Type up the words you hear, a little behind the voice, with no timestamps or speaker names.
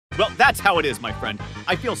Well, that's how it is, my friend.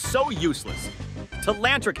 I feel so useless.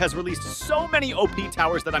 Telantric has released so many OP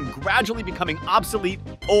towers that I'm gradually becoming obsolete,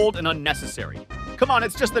 old, and unnecessary. Come on,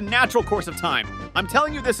 it's just the natural course of time. I'm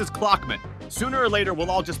telling you this is Clockman. Sooner or later,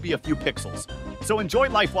 we'll all just be a few pixels. So enjoy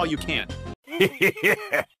life while you can.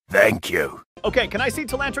 Thank you. Okay, can I see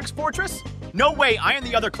Telantric's fortress? No way, I and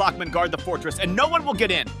the other Clockmen guard the fortress, and no one will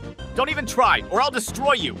get in. Don't even try, or I'll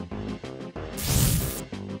destroy you.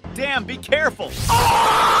 Damn, be careful.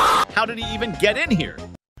 How did he even get in here?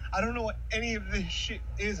 I don't know what any of this shit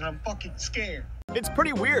is, and I'm fucking scared. It's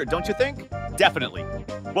pretty weird, don't you think? Definitely.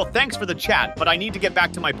 Well, thanks for the chat, but I need to get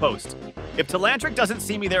back to my post. If Telantric doesn't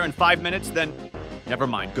see me there in 5 minutes, then never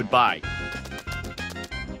mind, goodbye.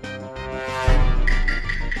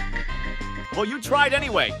 Well, you tried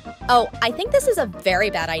anyway. Oh, I think this is a very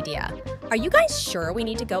bad idea. Are you guys sure we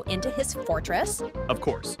need to go into his fortress? Of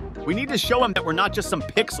course. We need to show him that we're not just some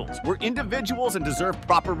pixels. We're individuals and deserve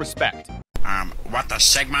proper respect. What the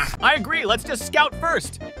Sigma? I agree, let's just scout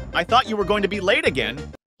first. I thought you were going to be late again.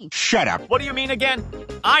 Shut up. What do you mean again?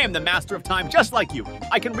 I am the master of time just like you.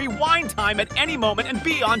 I can rewind time at any moment and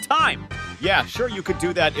be on time. Yeah, sure you could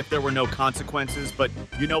do that if there were no consequences, but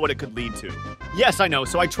you know what it could lead to. Yes, I know,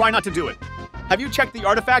 so I try not to do it. Have you checked the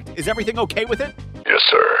artifact? Is everything okay with it? Yes,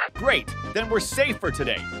 sir. Great, then we're safe for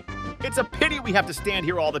today. It's a pity we have to stand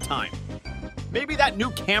here all the time. Maybe that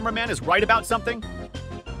new cameraman is right about something?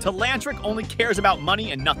 Telantric only cares about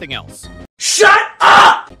money and nothing else. Shut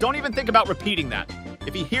up! Don't even think about repeating that.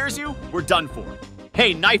 If he hears you, we're done for.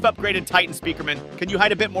 Hey, knife-upgraded Titan Speakerman, can you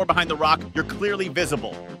hide a bit more behind the rock? You're clearly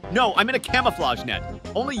visible. No, I'm in a camouflage net.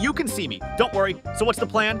 Only you can see me. Don't worry. So what's the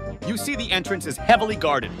plan? You see the entrance is heavily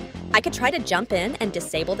guarded. I could try to jump in and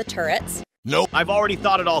disable the turrets. Nope. I've already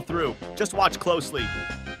thought it all through. Just watch closely.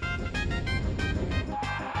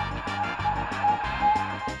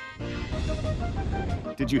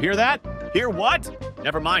 Did you hear that? Hear what?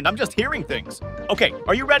 Never mind, I'm just hearing things. Okay,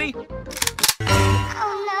 are you ready?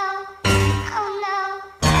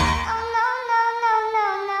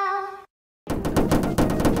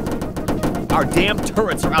 Our damn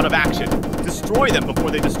turrets are out of action. Destroy them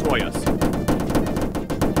before they destroy us.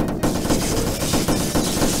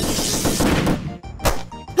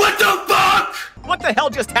 What the fuck? What the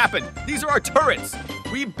hell just happened? These are our turrets.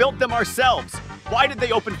 We built them ourselves. Why did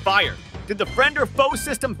they open fire? Did the friend or foe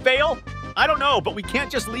system fail? I don't know, but we can't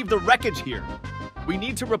just leave the wreckage here. We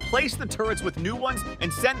need to replace the turrets with new ones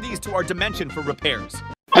and send these to our dimension for repairs.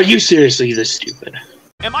 Are you seriously this stupid?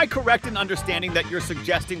 Am I correct in understanding that you're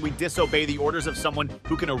suggesting we disobey the orders of someone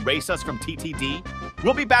who can erase us from TTD?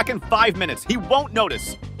 We'll be back in 5 minutes. He won't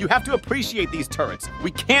notice. You have to appreciate these turrets.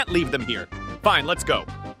 We can't leave them here. Fine, let's go.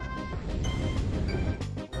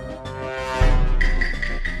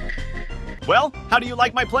 Well, how do you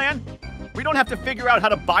like my plan? We don't have to figure out how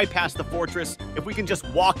to bypass the fortress if we can just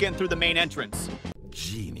walk in through the main entrance.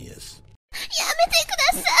 Genius.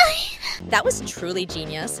 That was truly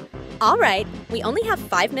genius. All right, we only have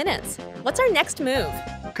 5 minutes. What's our next move?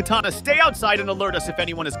 Katana, stay outside and alert us if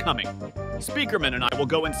anyone is coming. Speakerman and I will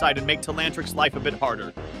go inside and make Telantric's life a bit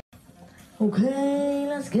harder. Okay,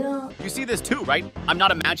 let's go. You see this too, right? I'm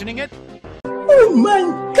not imagining it? Oh my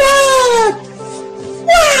god!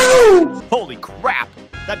 Wow! Holy crap!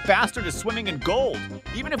 That bastard is swimming in gold.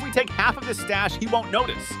 Even if we take half of his stash, he won't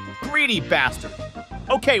notice. Greedy bastard.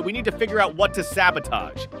 Okay, we need to figure out what to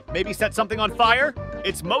sabotage. Maybe set something on fire?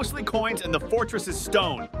 It's mostly coins and the fortress is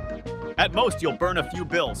stone. At most, you'll burn a few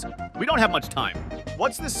bills. We don't have much time.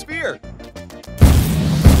 What's this sphere?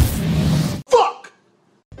 Fuck!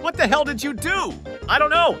 What the hell did you do? I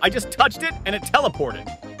don't know. I just touched it and it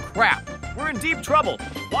teleported. Crap. We're in deep trouble.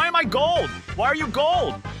 Why am I gold? Why are you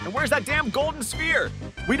gold? And where's that damn golden sphere?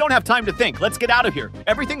 We don't have time to think. Let's get out of here.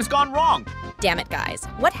 Everything's gone wrong. Damn it, guys.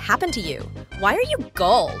 What happened to you? Why are you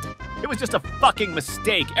gold? It was just a fucking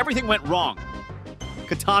mistake. Everything went wrong.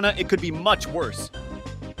 Katana, it could be much worse.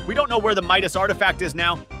 We don't know where the Midas artifact is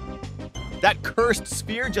now. That cursed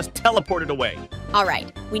sphere just teleported away. All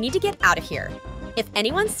right, we need to get out of here. If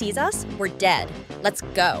anyone sees us, we're dead. Let's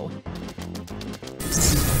go.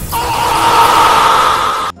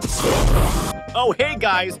 Oh, hey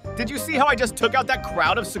guys, did you see how I just took out that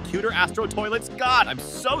crowd of Secutor Astro Toilets? God, I'm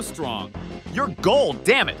so strong. You're gold,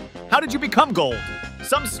 damn it. How did you become gold?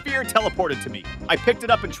 Some sphere teleported to me. I picked it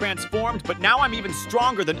up and transformed, but now I'm even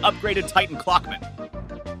stronger than upgraded Titan Clockman.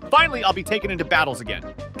 Finally, I'll be taken into battles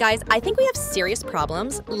again. Guys, I think we have serious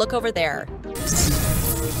problems. Look over there.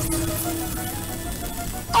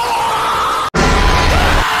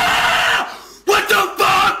 What the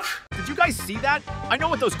fuck? Did you guys see that? I know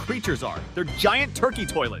what those creatures are. They're giant turkey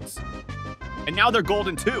toilets. And now they're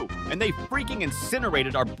golden too, and they freaking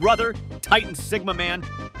incinerated our brother, Titan Sigma Man.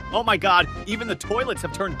 Oh my god, even the toilets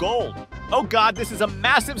have turned gold. Oh god, this is a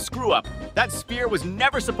massive screw-up. That sphere was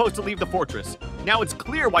never supposed to leave the fortress. Now it's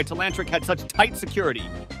clear why Talantric had such tight security.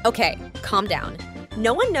 Okay, calm down.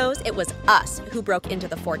 No one knows it was us who broke into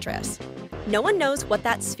the fortress. No one knows what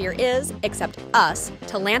that sphere is except us,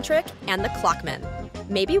 Talantric, and the Clockman.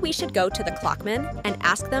 Maybe we should go to the Clockman and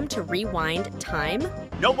ask them to rewind time?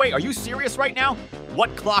 No way, are you serious right now?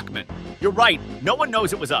 What Clockman? You're right, no one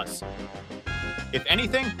knows it was us. If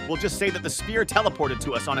anything, we'll just say that the sphere teleported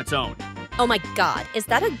to us on its own. Oh my god, is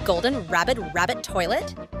that a golden rabbit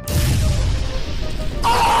toilet?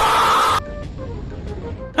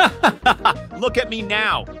 Look at me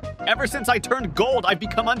now. Ever since I turned gold, I've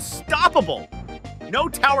become unstoppable. No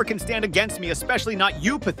tower can stand against me, especially not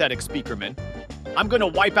you, pathetic speakerman. I'm gonna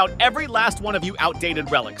wipe out every last one of you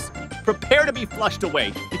outdated relics. Prepare to be flushed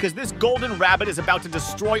away, because this golden rabbit is about to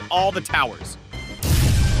destroy all the towers.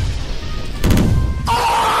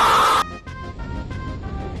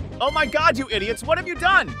 Oh my god, you idiots, what have you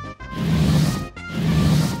done?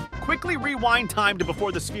 Quickly rewind time to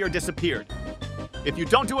before the sphere disappeared. If you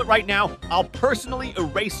don't do it right now, I'll personally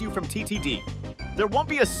erase you from TTD. There won't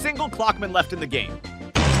be a single Clockman left in the game.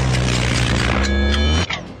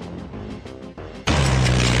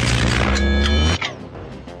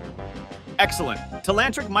 Excellent.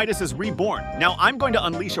 Talantric Midas is reborn. Now I'm going to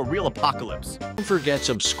unleash a real apocalypse. Don't forget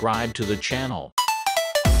subscribe to the channel.